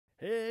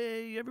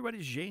Hey everybody,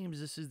 it's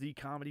James. This is the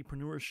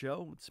ComedyPreneur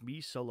show. It's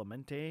me,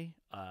 Solamente.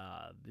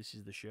 This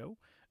is the show.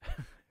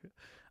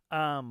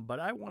 But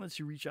I wanted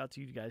to reach out to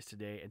you guys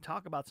today and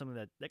talk about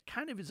something that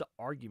kind of is an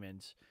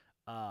argument.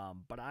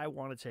 But I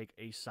want to take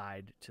a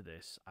side to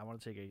this. I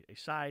want to take a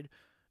side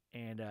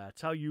and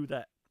tell you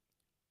that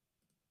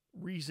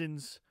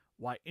reasons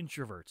why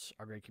introverts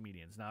are great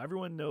comedians. Now,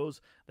 everyone knows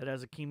that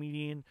as a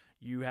comedian,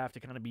 you have to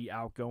kind of be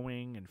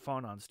outgoing and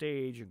fun on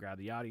stage and grab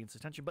the audience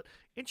attention. But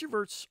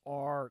introverts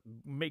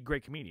make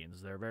great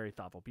comedians. They're very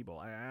thoughtful people.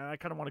 I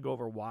kind of want to go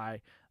over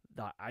why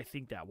I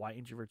think that, why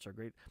introverts are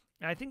great.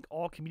 And I think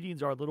all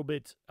comedians are a little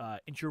bit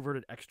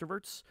introverted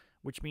extroverts,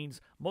 which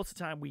means most of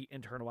the time we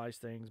internalize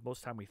things. Most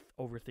of the time we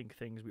overthink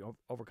things. We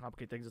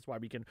overcomplicate things. That's why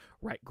we can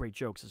write great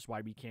jokes. That's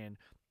why we can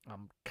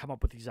come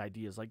up with these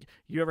ideas. Like,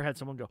 you ever had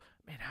someone go,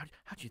 man,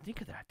 how'd you think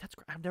of that? That's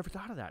great. I've never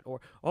thought of that. Or,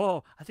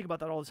 oh, I think about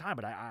that all the time,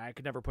 but I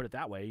could never put it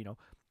that way. You know,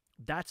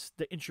 that's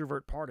the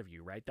introvert part of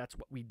you, right? That's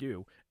what we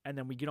do. And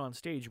then we get on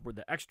stage where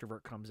the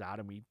extrovert comes out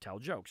and we tell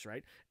jokes,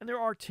 right? And there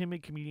are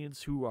timid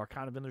comedians who are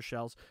kind of in their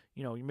shells.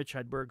 You know, Mitch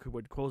Hedberg, who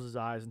would close his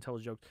eyes and tell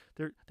his jokes.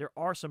 There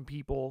are some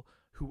people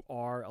who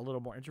are a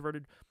little more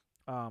introverted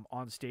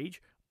on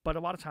stage, but a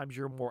lot of times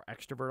you're more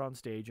extrovert on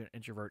stage and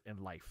introvert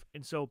in life.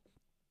 And so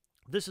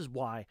this is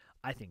why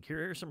I think,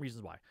 here are some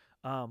reasons why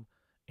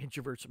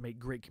introverts make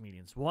great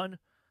comedians. One,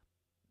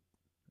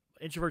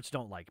 introverts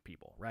don't like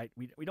people, right?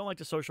 We don't like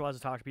to socialize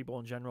and talk to people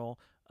in general,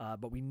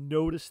 but we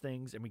notice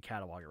things and we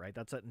catalog it, right?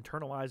 That's that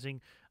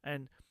internalizing.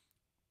 And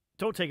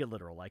don't take it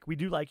literal. Like, we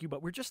do like you,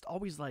 but we're just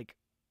always like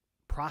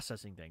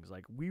processing things.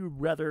 Like, we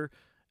would rather,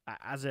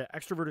 as an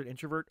extroverted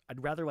introvert,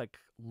 I'd rather like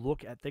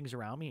look at things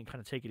around me and kind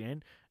of take it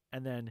in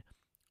and then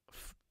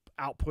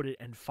output it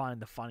and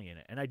find the funny in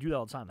it. And I do that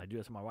all the time. I do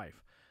that to my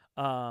wife.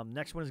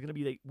 Next one is going to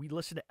be we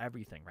listen to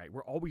everything, right?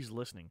 We're always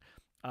listening.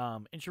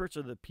 Introverts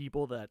are the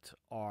people that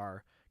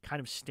are kind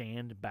of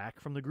stand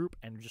back from the group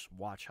and just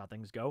watch how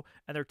things go,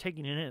 and they're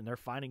taking it in and they're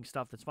finding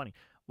stuff that's funny.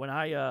 When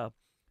I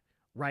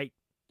write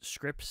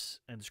scripts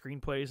and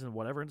screenplays and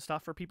whatever and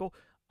stuff for people,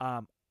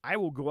 I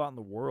will go out in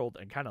the world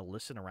and kind of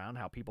listen around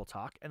how people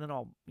talk, and then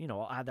I'll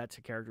add that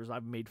to characters.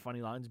 I've made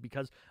funny lines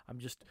because I'm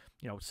just,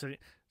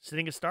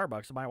 sitting at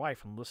Starbucks with my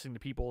wife and listening to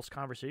people's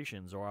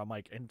conversations, or I'm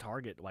like in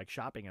Target, like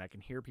shopping, and I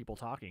can hear people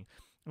talking.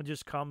 It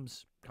just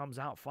comes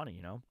out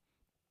funny,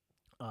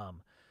 The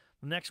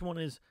next one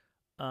is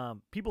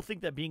people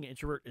think that being an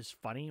introvert is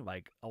funny.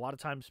 Like, a lot of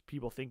times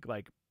people think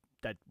like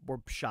that we're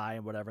shy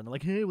and whatever, and they're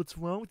like, hey, what's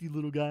wrong with you,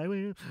 little guy?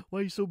 Why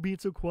are you being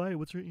so quiet?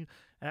 What's wrong?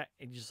 And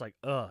it's just like,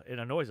 it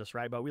annoys us,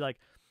 right? But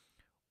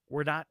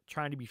we're not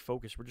trying to be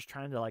focused. We're just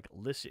trying to like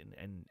listen,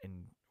 and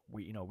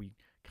we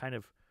kind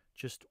of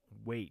just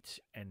wait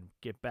and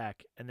get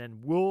back, and then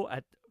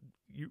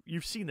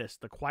you've seen this,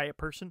 the quiet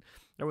person.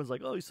 Everyone's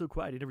like, oh, he's so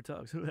quiet, he never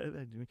talks.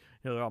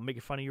 They're all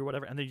making fun of you or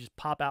whatever, and they just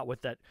pop out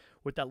with that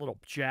little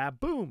jab,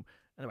 boom,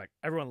 and they're like,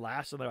 everyone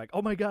laughs, and they're like,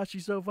 oh my gosh,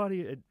 he's so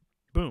funny. And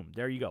boom,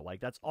 there you go. Like,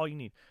 that's all you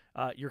need.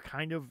 You're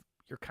kind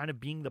of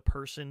being the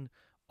person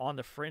on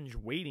the fringe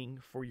waiting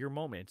for your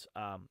moment.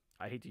 I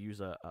hate to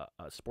use a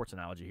sports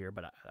analogy here,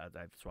 but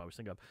that's what I was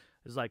thinking of.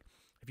 It's like,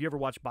 if you ever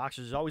watch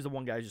boxers, there's always the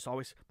one guy who's just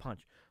always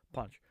punch,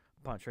 right?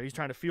 He's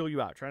trying to feel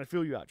you out, trying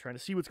to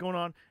see what's going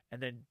on,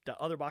 and then the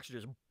other boxer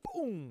just,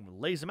 boom,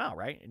 lays him out,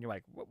 right? And you're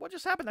like, what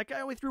just happened? That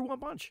guy only threw one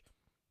punch.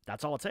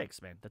 That's all it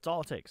takes, man. That's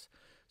all it takes.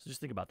 So just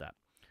think about that.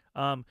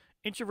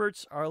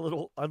 Introverts are a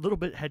little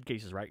bit head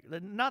cases, right?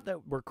 Not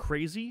that we're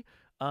crazy,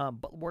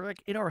 but we're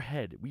like in our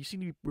head.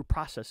 We're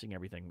processing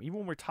everything. Even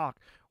when we talk,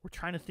 we're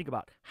trying to think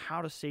about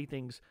how to say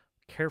things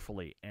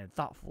carefully and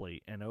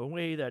thoughtfully in a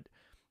way that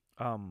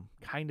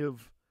kind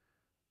of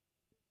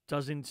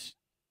doesn't,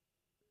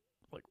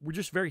 like, we're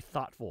just very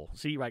thoughtful.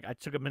 See, like, I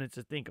took a minute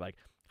to think, like,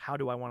 how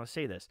do I want to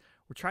say this?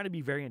 We're trying to be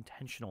very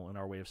intentional in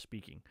our way of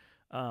speaking.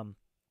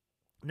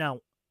 Now,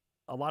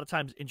 a lot of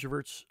times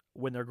introverts,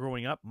 when they're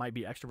growing up, might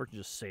be extroverts and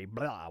just say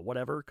blah,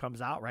 whatever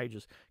comes out, right?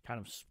 Just kind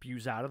of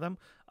spews out of them.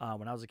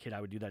 When I was a kid,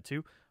 I would do that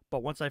too.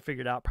 But once I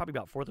figured out, probably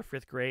about 4th or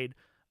 5th grade,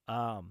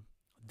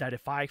 that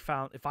if I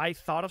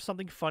thought of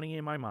something funny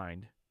in my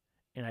mind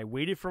and I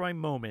waited for my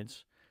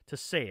moment to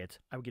say it,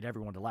 I would get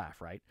everyone to laugh,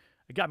 right?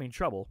 It got me in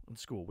trouble in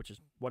school, which is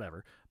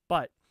whatever.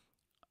 But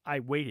I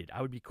waited.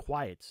 I would be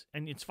quiet.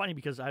 And it's funny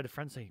because I had a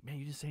friend say, man,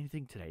 you didn't say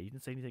anything today. You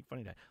didn't say anything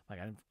funny today. Like,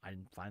 I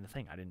didn't find the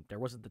thing. There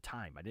wasn't the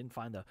time. I didn't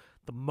find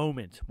the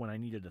moment when I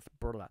needed to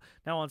blurt it out.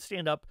 Now, on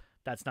stand-up,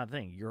 that's not the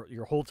thing.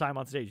 Your whole time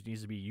on stage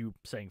needs to be you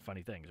saying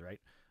funny things,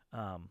 right?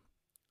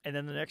 And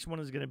then the next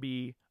one is going to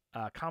be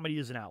comedy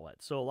is an outlet.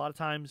 So a lot of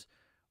times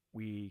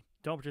we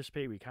don't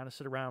participate. We kind of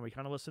sit around. We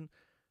kind of listen.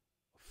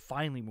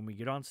 Finally, when we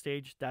get on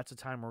stage, that's the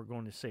time we're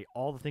going to say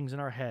all the things in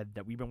our head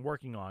that we've been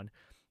working on,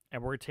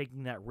 and we're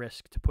taking that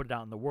risk to put it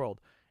out in the world,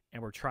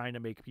 and we're trying to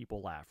make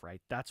people laugh,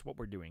 right? That's what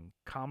we're doing.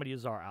 Comedy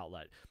is our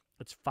outlet.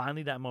 It's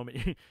finally that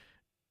moment.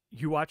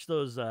 You watch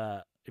those,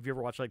 if you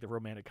ever watch like the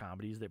romantic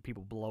comedies that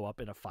people blow up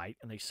in a fight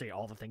and they say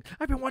all the things,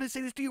 I've been wanting to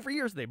say this to you for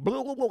years, and they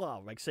blah, blah, blah, blah,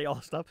 like say all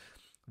the stuff.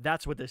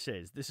 That's what this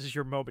is. This is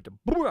your moment to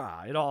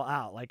blah it all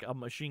out like a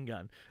machine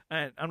gun.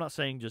 And I'm not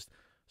saying just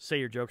say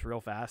your jokes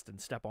real fast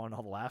and step on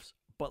all the laughs,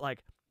 but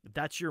like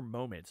that's your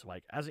moment.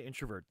 Like as an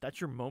introvert,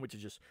 that's your moment to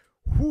just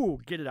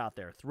get it out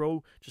there.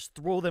 Just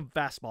throw them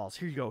fastballs.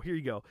 Here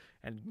you go,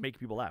 and make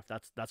people laugh.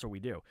 That's what we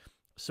do.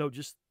 So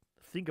just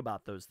think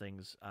about those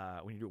things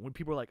when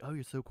people are like, "Oh,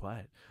 you're so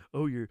quiet.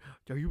 Oh, are you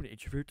an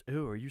introvert?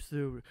 Oh, are you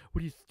so?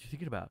 What are you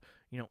thinking about?"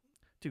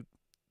 Dude,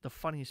 the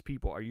funniest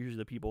people are usually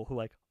the people who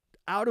like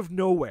out of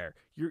nowhere,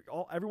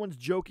 everyone's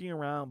joking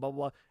around, blah,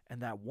 blah, blah,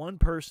 and that one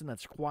person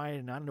that's quiet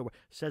and out of nowhere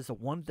says the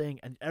one thing,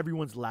 and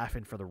everyone's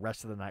laughing for the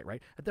rest of the night,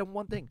 right? At that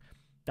one thing,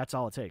 that's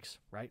all it takes,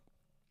 right?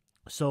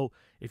 So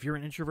if you're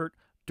an introvert,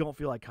 don't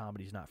feel like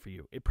comedy's not for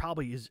you. It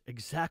probably is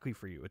exactly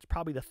for you. It's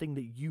probably the thing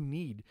that you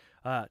need.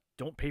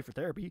 Don't pay for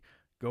therapy.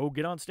 Go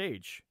get on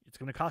stage. It's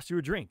going to cost you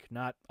a drink,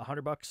 not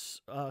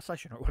 $100 a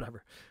session or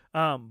whatever.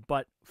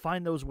 But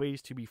find those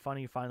ways to be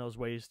funny. Find those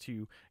ways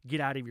to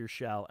get out of your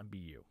shell and be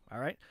you. All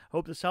right.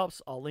 Hope this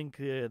helps. I'll link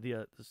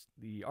the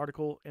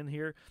article in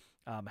here.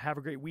 Have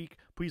a great week.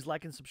 Please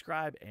like and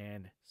subscribe,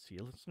 and see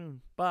you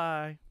soon.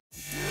 Bye.